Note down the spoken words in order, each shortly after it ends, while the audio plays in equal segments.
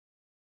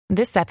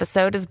This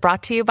episode is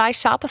brought to you by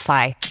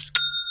Shopify.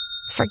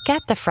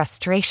 Forget the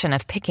frustration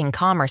of picking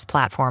commerce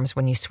platforms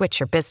when you switch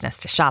your business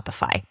to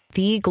Shopify,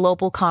 the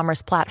global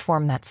commerce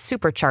platform that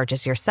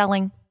supercharges your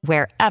selling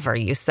wherever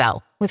you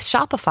sell. With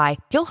Shopify,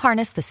 you'll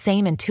harness the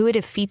same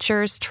intuitive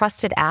features,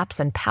 trusted apps,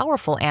 and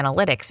powerful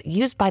analytics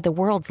used by the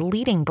world's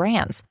leading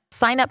brands.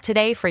 Sign up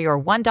today for your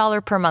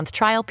 $1 per month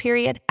trial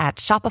period at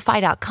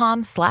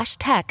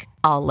shopify.com/tech,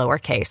 all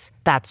lowercase.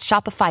 That's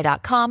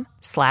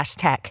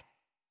shopify.com/tech.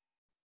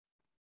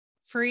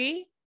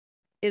 Free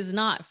is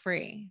not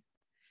free.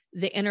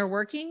 The inner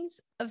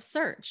workings of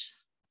search.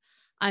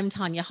 I'm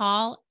Tanya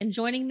Hall, and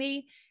joining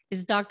me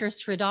is Dr.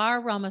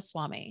 Sridhar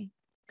Ramaswamy,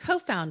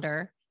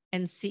 co-founder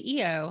and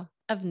CEO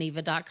of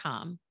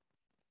Neeva.com.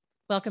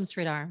 Welcome,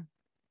 Sridhar.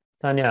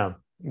 Tanya,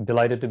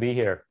 delighted to be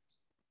here.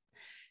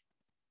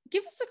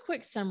 Give us a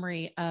quick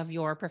summary of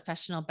your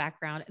professional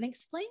background and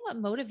explain what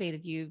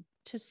motivated you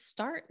to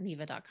start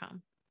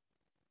Neeva.com.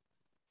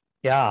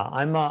 Yeah,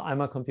 I'm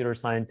a computer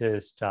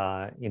scientist,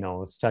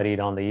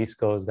 studied on the East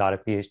Coast, got a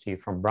PhD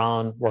from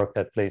Brown, worked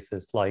at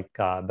places like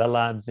Bell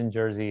Labs in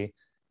Jersey,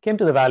 came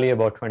to the Valley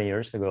about 20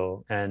 years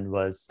ago, and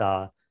was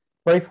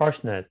very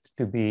fortunate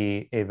to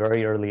be a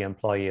very early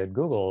employee at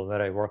Google,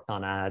 where I worked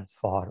on ads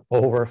for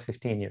over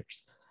 15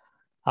 years.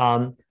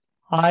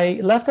 I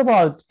left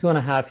about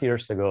 2.5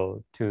 years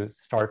ago to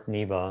start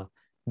Neeva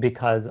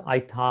because I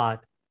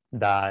thought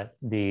that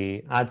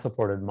the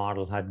ad-supported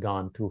model had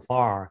gone too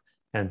far,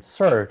 and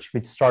search,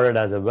 which started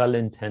as a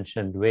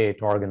well-intentioned way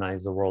to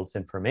organize the world's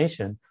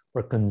information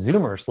for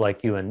consumers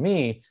like you and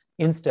me,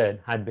 instead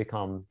had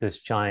become this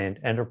giant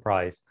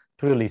enterprise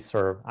to really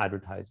serve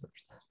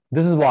advertisers.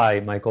 This is why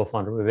my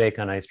co-founder Vivek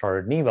and I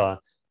started Neeva.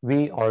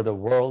 We are the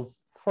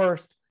world's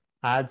first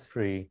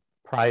ads-free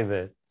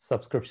private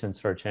subscription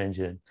search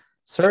engine.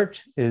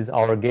 Search is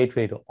our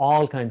gateway to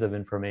all kinds of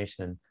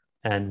information,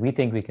 and we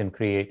think we can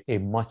create a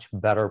much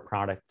better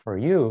product for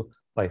you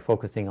by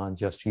focusing on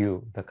just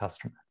you, the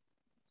customer.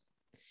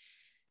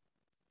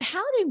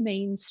 How do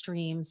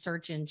mainstream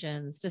search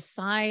engines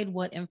decide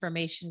what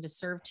information to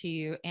serve to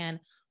you and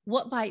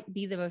what might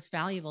be the most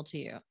valuable to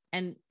you?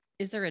 And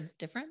is there a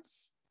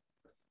difference?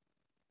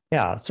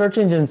 Yeah, search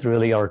engines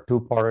really are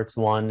two parts.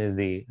 One is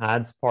the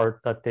ads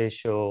part that they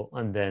show,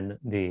 and then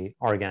the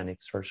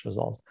organic search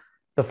result.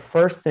 The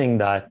first thing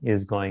that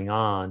is going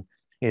on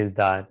is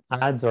that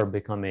ads are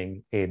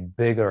becoming a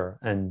bigger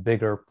and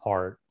bigger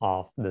part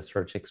of the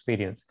search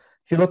experience.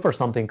 If you look for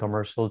something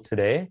commercial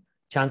today,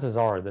 chances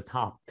are the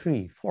top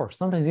 3, 4,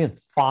 sometimes even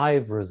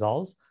 5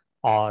 results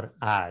are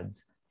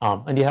ads.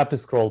 And you have to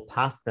scroll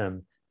past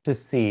them to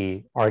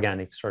see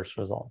organic search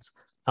results.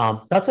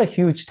 That's a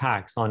huge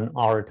tax on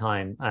our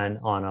time and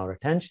on our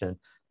attention.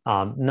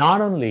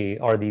 Not only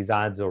are these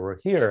ads over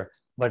here,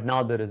 but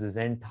now there is this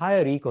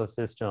entire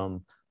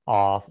ecosystem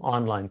of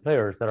online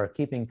players that are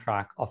keeping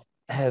track of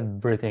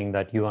everything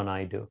that you and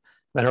I do.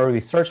 Whenever we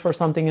search for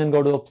something and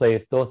go to a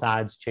place, those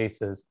ads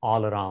chases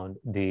all around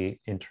the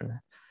internet.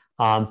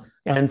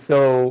 And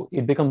so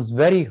it becomes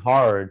very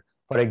hard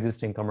for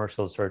existing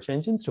commercial search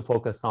engines to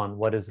focus on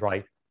what is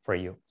right for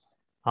you.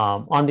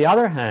 On the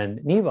other hand,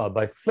 Neeva,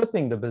 by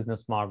flipping the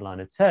business model on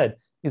its head,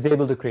 is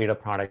able to create a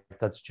product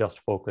that's just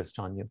focused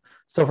on you.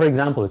 So for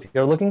example, if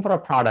you're looking for a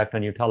product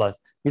and you tell us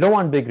you don't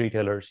want big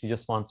retailers, you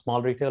just want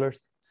small retailers,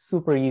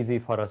 super easy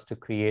for us to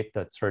create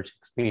that search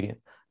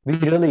experience. We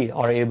really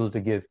are able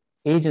to give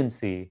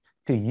agency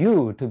to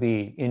you to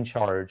be in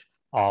charge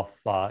of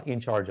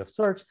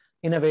search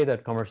in a way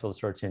that commercial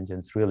search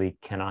engines really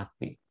cannot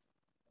be.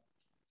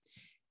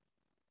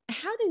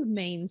 How do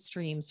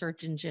mainstream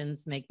search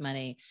engines make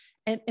money?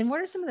 And what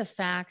are some of the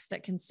facts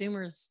that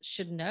consumers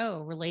should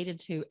know related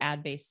to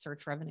ad-based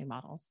search revenue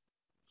models?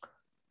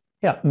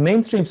 Yeah,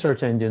 mainstream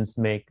search engines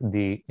make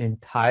the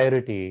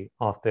entirety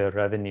of their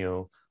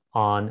revenue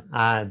on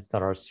ads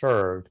that are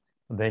served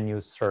when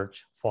you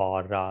search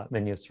for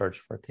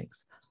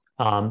things.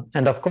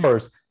 And of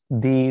course,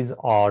 these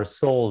are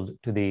sold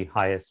to the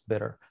highest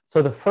bidder.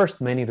 So the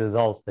first many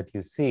results that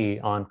you see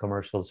on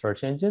commercial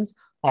search engines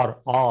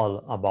are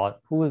all about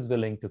who is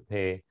willing to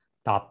pay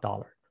top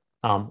dollar.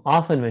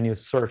 Often when you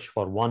search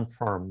for one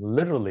firm,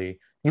 literally,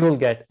 you will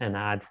get an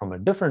ad from a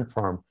different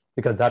firm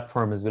because that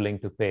firm is willing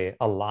to pay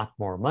a lot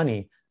more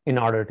money in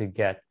order to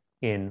get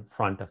in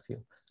front of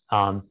you.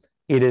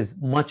 It is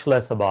much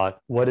less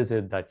about what is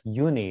it that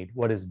you need,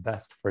 what is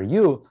best for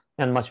you,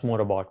 and much more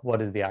about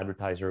what is the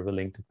advertiser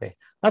willing to pay.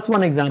 That's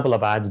one example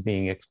of ads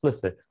being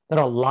explicit. There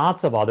are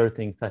lots of other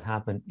things that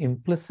happen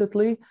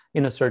implicitly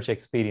in a search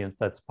experience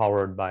that's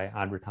powered by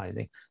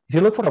advertising. If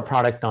you look for a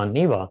product on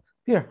Neeva,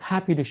 we are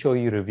happy to show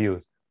you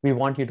reviews. We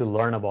want you to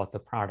learn about the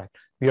product.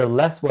 We are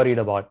less worried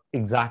about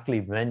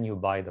exactly when you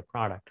buy the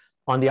product.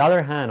 On the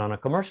other hand, on a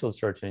commercial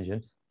search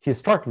engine, if you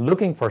start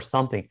looking for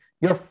something,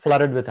 you're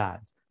flooded with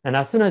ads. And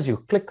as soon as you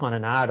click on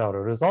an ad or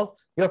a result,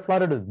 you're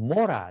flooded with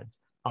more ads.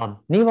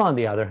 Neeva, on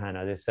the other hand,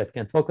 as I said,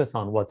 can focus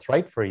on what's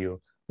right for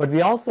you, but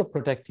we also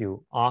protect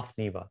you off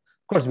Neeva.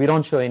 Of course, we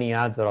don't show any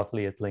ads or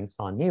affiliate links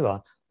on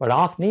Neeva, but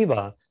off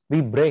Neeva, we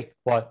break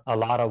a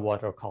lot of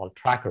what are called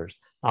trackers.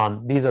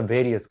 These are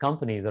various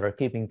companies that are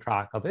keeping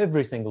track of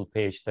every single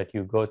page that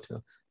you go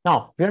to.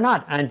 Now, we're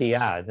not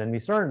anti-ads, and we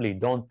certainly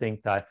don't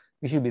think that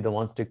we should be the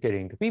ones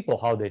dictating to people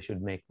how they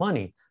should make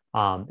money.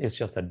 It's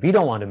just that we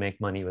don't want to make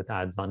money with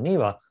ads on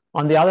Neeva.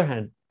 On the other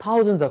hand,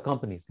 thousands of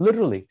companies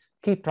literally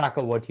keep track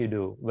of what you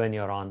do when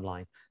you're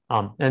online.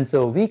 And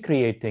so we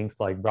create things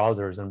like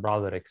browsers and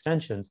browser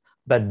extensions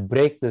that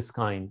break this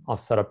kind of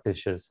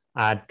surreptitious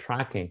ad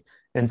tracking.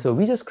 And so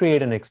we just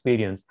create an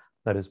experience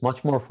that is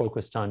much more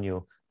focused on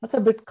you. That's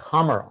a bit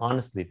calmer,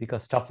 honestly,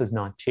 because stuff is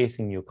not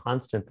chasing you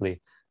constantly,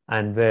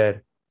 and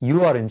where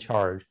you are in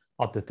charge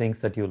of the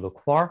things that you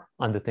look for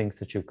and the things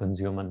that you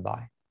consume and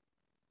buy.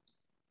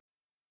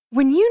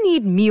 When you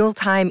need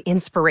mealtime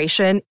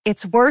inspiration,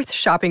 it's worth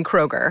shopping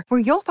Kroger, where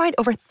you'll find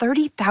over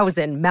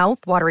 30,000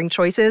 mouth-watering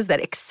choices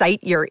that excite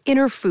your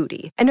inner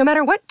foodie. And no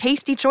matter what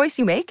tasty choice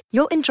you make,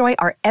 you'll enjoy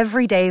our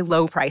everyday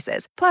low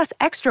prices, plus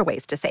extra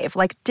ways to save,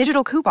 like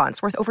digital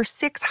coupons worth over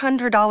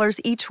 $600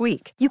 each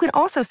week. You can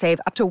also save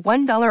up to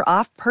 $1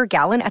 off per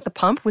gallon at the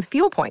pump with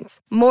fuel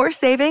points. More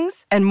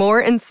savings and more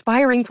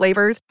inspiring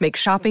flavors make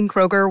shopping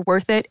Kroger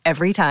worth it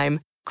every time.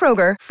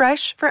 Kroger,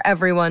 fresh for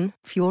everyone.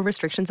 Fuel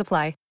restrictions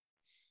apply.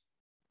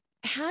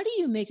 How do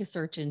you make a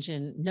search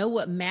engine know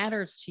what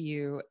matters to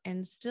you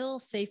and still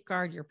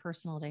safeguard your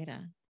personal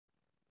data?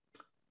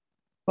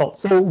 Well,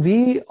 so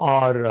we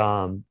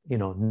are,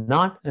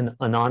 not an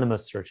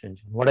anonymous search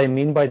engine. What I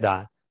mean by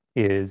that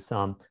is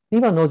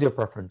Neeva knows your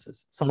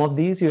preferences. Some of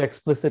these you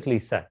explicitly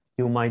set.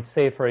 You might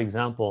say, for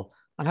example,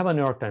 I have a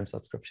New York Times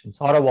subscription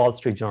or a Wall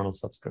Street Journal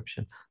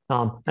subscription.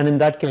 And in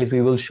that case,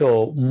 we will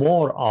show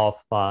more of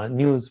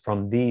news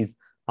from these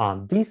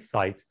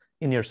sites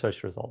in your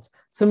search results.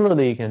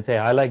 Similarly, you can say,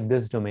 I like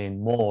this domain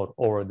more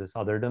over this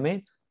other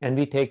domain, and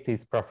we take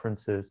these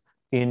preferences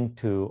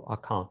into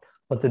account.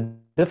 But the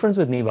difference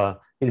with Neeva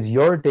is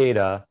your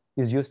data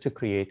is used to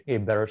create a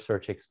better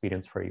search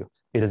experience for you.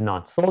 It is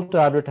not sold to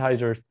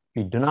advertisers.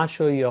 We do not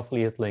show you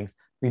affiliate links.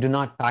 We do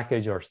not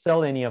package or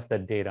sell any of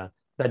that data.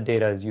 That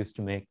data is used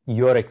to make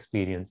your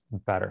experience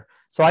better.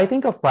 So I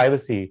think of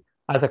privacy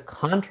as a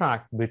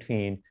contract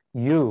between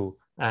you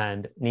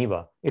and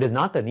Neeva. It is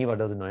not that Neeva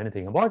doesn't know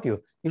anything about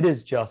you. It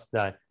is just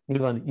that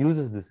Neeva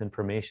uses this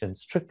information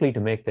strictly to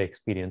make the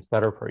experience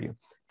better for you.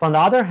 If on the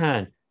other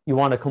hand, you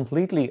want a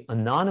completely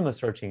anonymous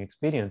searching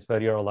experience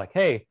where you're like,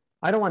 hey,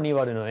 I don't want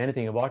Neeva to know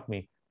anything about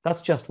me.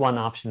 That's just one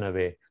option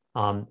away.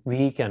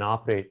 We can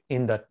operate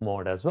in that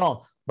mode as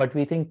well. But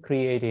we think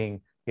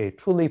creating a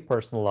truly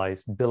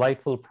personalized,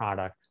 delightful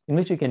product in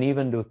which you can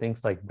even do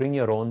things like bring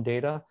your own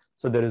data.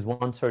 So there is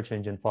one search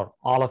engine for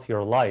all of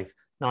your life,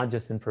 not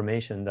just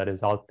information that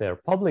is out there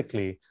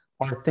publicly,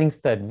 or things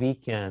that we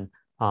can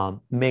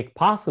make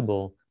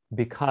possible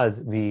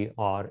because we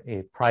are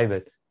a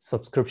private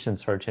subscription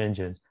search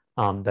engine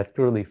that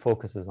truly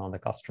focuses on the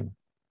customer.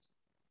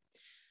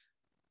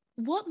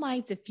 What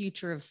might the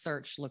future of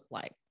search look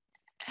like?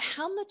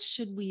 How much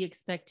should we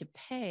expect to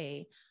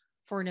pay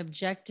for an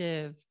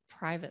objective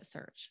private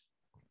search?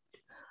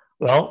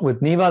 Well, with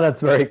Neeva,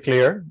 that's very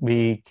clear.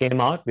 We came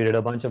out, we did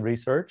a bunch of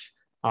research,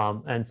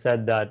 and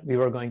said that we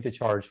were going to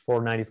charge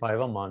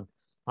 $4.95 a month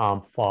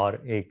for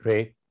a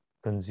great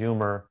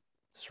consumer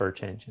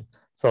search engine.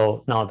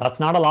 So now that's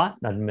not a lot.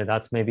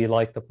 That's maybe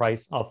like the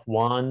price of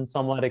one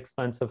somewhat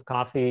expensive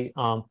coffee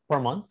per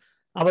month.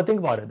 But think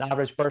about it. The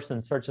average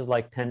person searches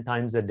like 10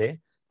 times a day.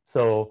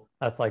 So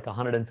that's like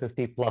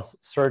 150 plus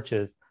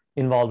searches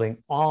involving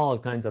all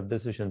kinds of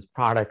decisions,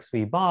 products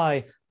we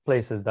buy,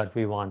 places that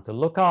we want to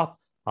look up,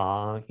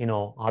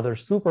 other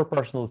super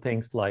personal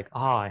things like,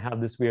 I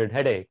have this weird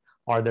headache,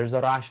 or there's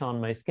a rash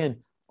on my skin.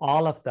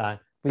 All of that,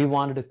 we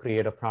wanted to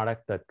create a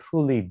product that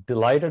truly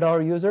delighted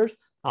our users,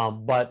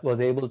 but was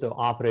able to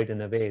operate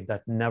in a way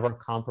that never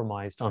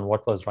compromised on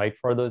what was right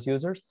for those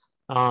users.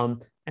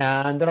 And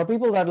there are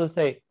people that will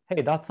say,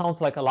 hey, that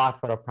sounds like a lot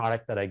for a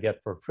product that I get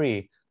for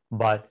free.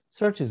 But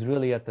search is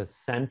really at the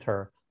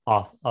center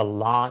of a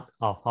lot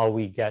of how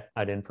we get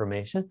at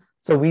information.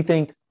 So we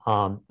think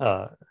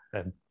a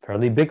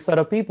fairly big set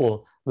of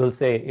people will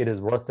say it is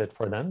worth it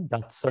for them.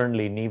 That's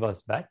certainly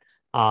Neeva's bet.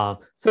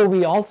 So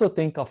we also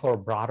think of our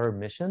broader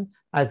mission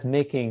as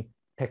making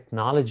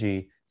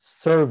technology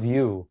serve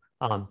you,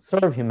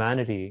 serve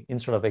humanity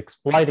instead of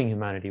exploiting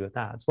humanity with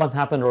ads. What's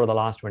happened over the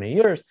last 20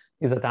 years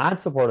is that the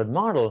ad-supported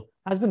model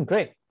has been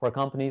great for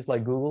companies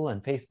like Google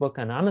and Facebook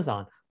and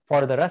Amazon.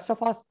 For the rest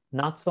of us,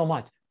 not so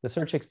much. The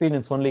search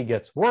experience only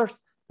gets worse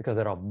because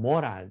there are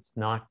more ads,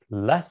 not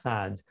less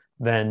ads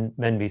when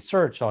we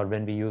search or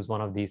when we use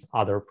one of these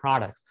other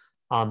products.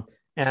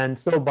 And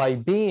so by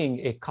being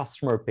a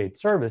customer paid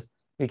service,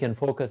 we can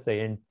focus the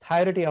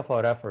entirety of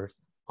our efforts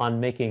on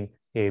making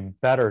a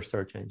better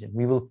search engine.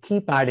 We will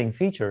keep adding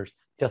features,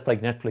 just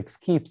like Netflix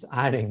keeps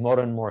adding more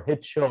and more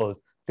hit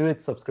shows to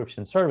its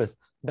subscription service.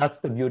 That's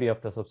the beauty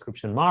of the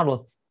subscription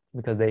model,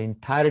 because the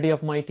entirety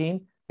of my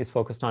team is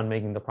focused on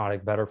making the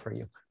product better for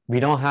you. We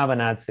don't have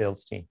an ad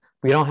sales team.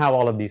 We don't have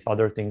all of these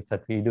other things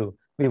that we do.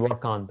 We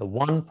work on the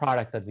one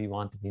product that we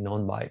want to be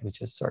known by,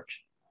 which is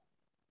search.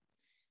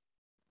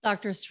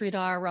 Dr.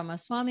 Sridhar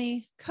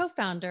Ramaswamy,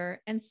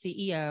 co-founder and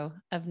CEO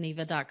of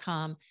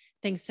Neeva.com.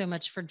 Thanks so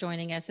much for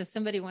joining us. If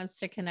somebody wants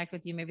to connect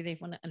with you, maybe they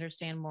want to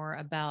understand more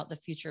about the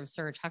future of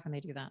search, how can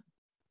they do that?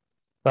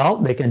 Well,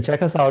 they can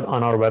check us out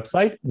on our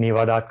website,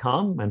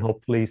 Neeva.com, and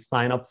hopefully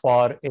sign up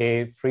for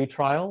a free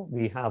trial.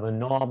 We have a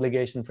no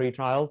obligation free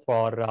trial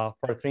for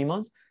 3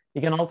 months.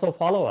 You can also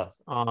follow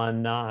us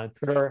on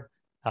Twitter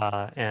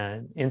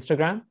and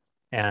Instagram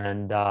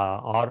and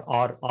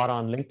or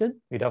on LinkedIn.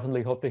 We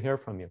definitely hope to hear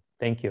from you.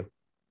 Thank you.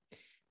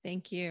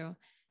 Thank you.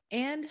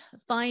 And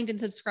find and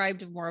subscribe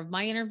to more of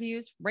my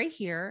interviews right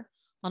here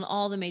on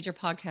all the major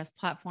podcast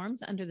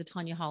platforms under the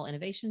Tanya Hall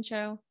Innovation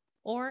Show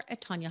or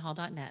at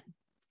tanyahall.net.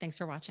 Thanks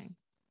for watching.